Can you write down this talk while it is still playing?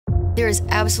There is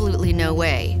absolutely no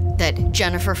way that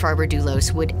Jennifer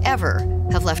Dulos would ever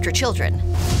have left her children.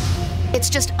 It's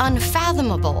just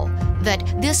unfathomable that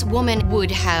this woman would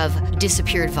have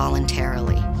disappeared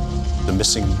voluntarily. The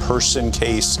missing person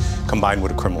case combined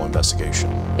with a criminal investigation.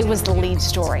 It was the lead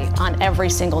story on every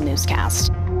single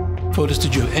newscast. Fotis,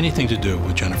 did you have anything to do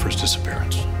with Jennifer's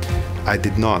disappearance? I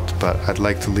did not, but I'd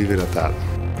like to leave it at that.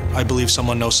 I believe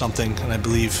someone knows something, and I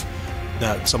believe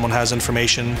that someone has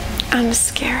information. I'm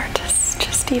scared to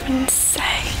just even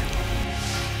say.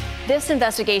 This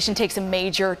investigation takes a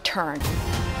major turn.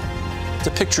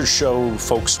 The pictures show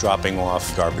folks dropping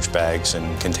off garbage bags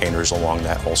and containers along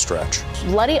that whole stretch.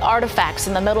 Bloody artifacts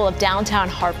in the middle of downtown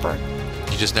Hartford.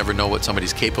 You just never know what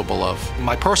somebody's capable of.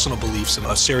 My personal beliefs in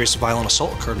a serious violent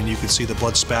assault occurred, and you can see the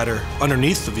blood spatter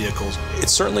underneath the vehicles.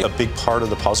 It's certainly a big part of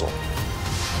the puzzle.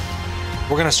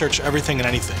 We're going to search everything and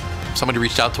anything. Somebody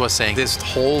reached out to us saying this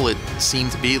hole, it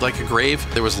seemed to be like a grave.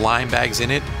 There was lime bags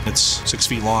in it. It's 6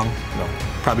 feet long,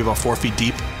 probably about 4 feet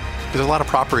deep. There's a lot of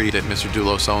property that Mr.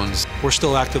 Dulos owns. We're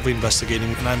still actively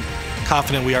investigating, and I'm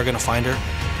confident we are going to find her.